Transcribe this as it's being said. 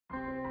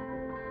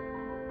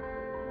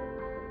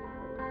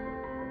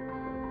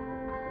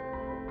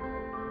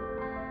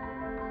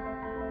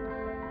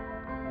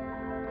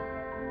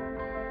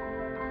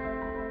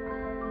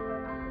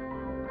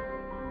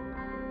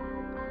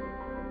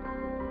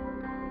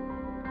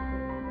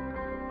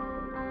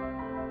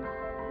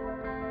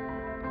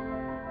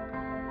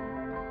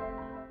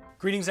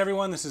Greetings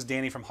everyone, this is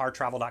Danny from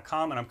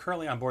hardtravel.com and I'm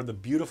currently on board the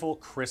beautiful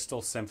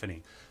Crystal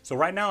Symphony. So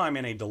right now I'm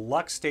in a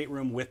deluxe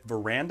stateroom with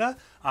veranda.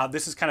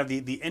 This is kind of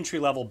the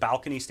entry-level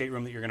balcony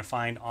stateroom that you're going to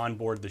find on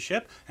board the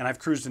ship, and I've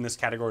cruised in this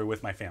category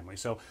with my family.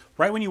 So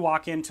right when you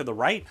walk in to the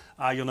right,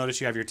 you'll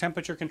notice you have your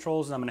temperature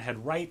controls, and I'm going to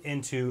head right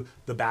into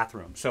the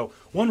bathroom. So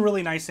one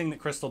really nice thing that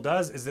Crystal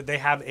does is that they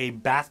have a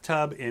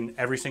bathtub in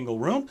every single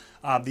room.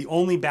 The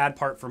only bad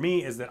part for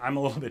me is that I'm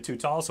a little bit too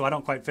tall, so I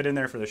don't quite fit in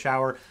there for the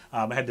shower.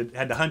 I had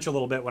to hunch a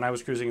little bit when I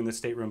was cruising in the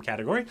stateroom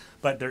category,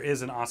 but there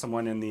is an awesome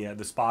one in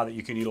the spa that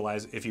you can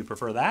utilize if you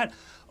prefer that.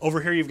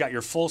 Over here you've got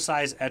your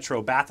full-size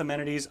Etro bath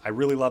amenities. I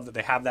really love that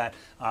they have that,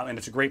 and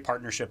it's a great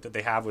partnership that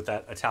they have with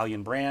that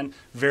Italian brand.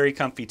 Very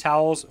comfy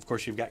towels. Of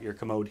course, you've got your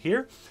commode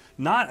here.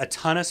 Not a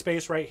ton of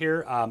space right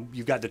here.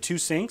 You've got the two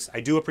sinks. I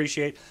do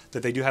appreciate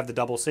that they do have the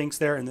double sinks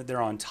there and that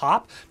they're on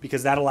top,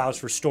 because that allows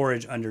for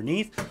storage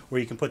underneath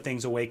where you can put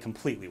things away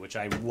completely, which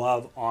I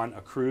love on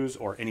a cruise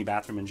or any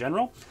bathroom in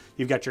general.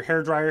 You've got your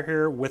hair dryer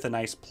here with a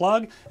nice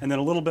plug, and then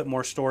a little bit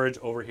more storage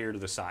over here to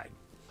the side.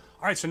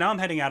 All right, so now I'm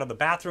heading out of the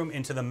bathroom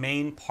into the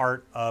main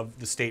part of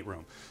the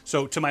stateroom.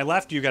 So to my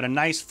left, you've got a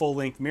nice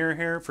full-length mirror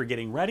here for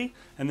getting ready.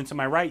 And then to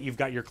my right, you've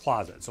got your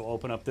closet. So I'll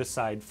open up this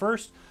side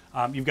first.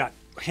 You've got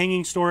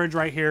hanging storage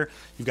right here.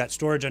 You've got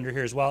storage under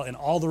here as well. In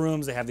all the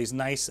rooms, they have these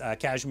nice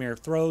cashmere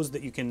throws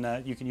that you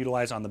can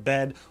utilize on the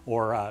bed,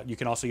 or you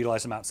can also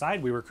utilize them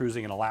outside. We were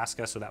cruising in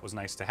Alaska, so that was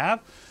nice to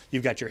have.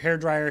 You've got your hair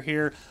dryer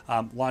here,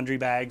 laundry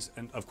bags,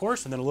 and of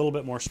course, and then a little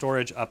bit more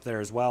storage up there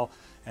as well.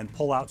 And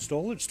pull out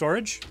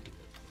storage.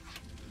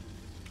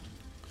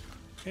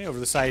 Okay, over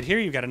the side here,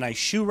 you've got a nice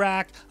shoe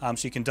rack, so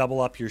you can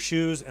double up your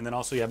shoes, and then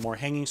also you have more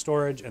hanging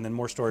storage and then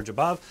more storage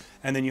above.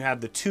 And then you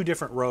have the two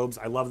different robes.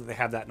 I love that they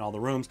have that in all the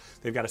rooms.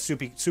 They've got a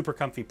super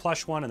comfy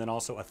plush one and then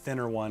also a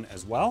thinner one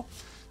as well.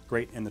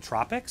 Great in the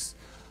tropics.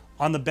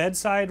 On the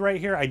bedside right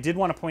here, I did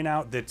want to point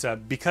out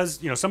that because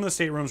some of the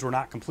staterooms were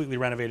not completely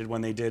renovated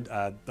when they did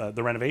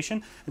the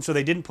renovation, and so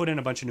they didn't put in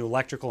a bunch of new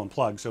electrical and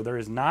plugs. So there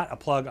is not a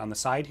plug on the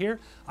side here.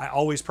 I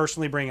always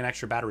personally bring an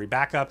extra battery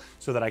backup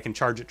so that I can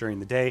charge it during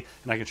the day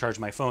and I can charge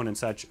my phone and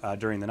such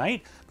during the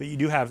night. But you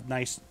do have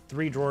nice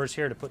 3 drawers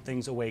here to put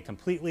things away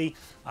completely,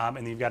 and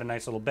then you've got a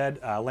nice little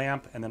bed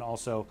lamp, and then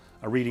also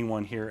a reading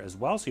one here as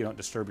well, so you don't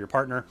disturb your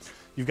partner.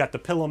 You've got the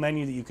pillow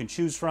menu that you can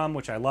choose from,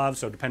 which I love.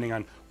 So depending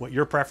on what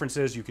your preference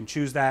is, you can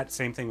choose that.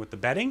 Same thing with the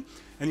bedding.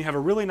 And you have a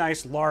really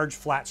nice large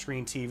flat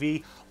screen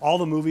TV. All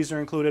the movies are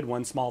included,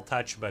 one small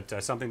touch,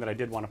 but something that I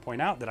did want to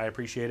point out that I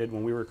appreciated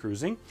when we were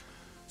cruising.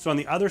 So on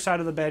the other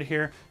side of the bed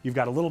here, you've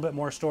got a little bit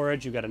more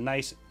storage. You've got a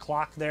nice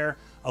clock there,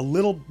 a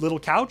little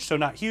couch, so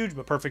not huge,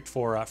 but perfect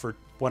for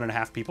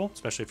 1.5 people,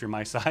 especially if you're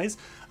my size.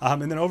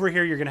 And then over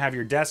here, you're gonna have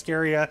your desk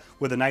area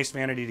with a nice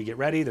vanity to get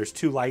ready. There's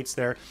 2 lights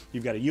there.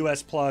 You've got a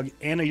US plug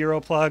and a Euro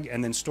plug,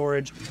 and then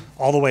storage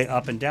all the way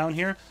up and down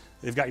here.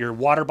 They've got your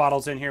water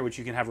bottles in here, which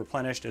you can have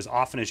replenished as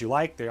often as you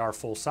like. They are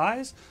full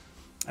size.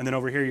 And then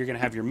over here, you're gonna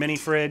have your mini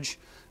fridge,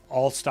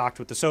 all stocked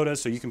with the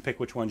sodas, so you can pick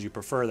which ones you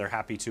prefer. They're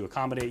happy to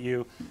accommodate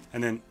you.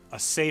 And then a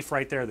safe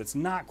right there that's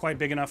not quite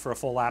big enough for a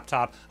full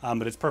laptop,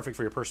 but it's perfect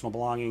for your personal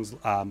belongings,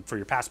 for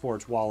your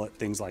passports, wallet,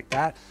 things like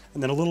that.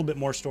 And then a little bit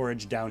more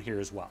storage down here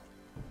as well.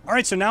 All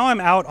right, so now I'm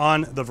out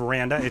on the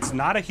veranda. It's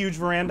not a huge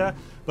veranda,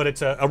 but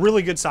it's a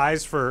really good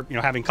size for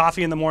having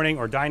coffee in the morning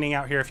or dining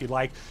out here if you'd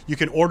like. You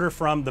can order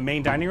from the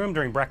main dining room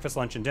during breakfast,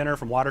 lunch, and dinner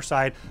from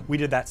Waterside. We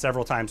did that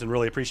several times and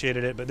really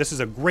appreciated it, but this is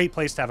a great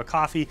place to have a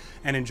coffee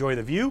and enjoy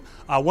the view.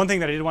 One thing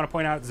that I did want to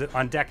point out is that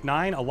on deck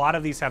 9, a lot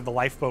of these have the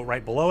lifeboat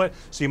right below it,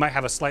 so you might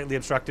have a slightly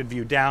obstructed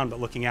view down,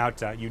 but looking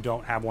out, you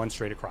don't have one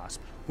straight across.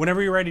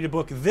 Whenever you're ready to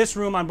book this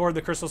room on board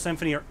the Crystal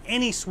Symphony or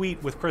any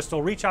suite with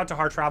Crystal, reach out to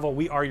Hard Travel.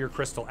 We are your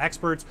Crystal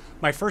experts.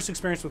 My first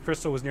experience with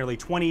Crystal was nearly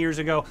 20 years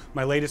ago.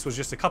 My latest was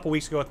just a couple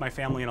weeks ago with my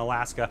family in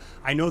Alaska.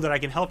 I know that I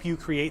can help you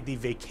create the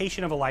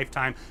vacation of a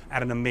lifetime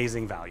at an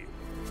amazing value.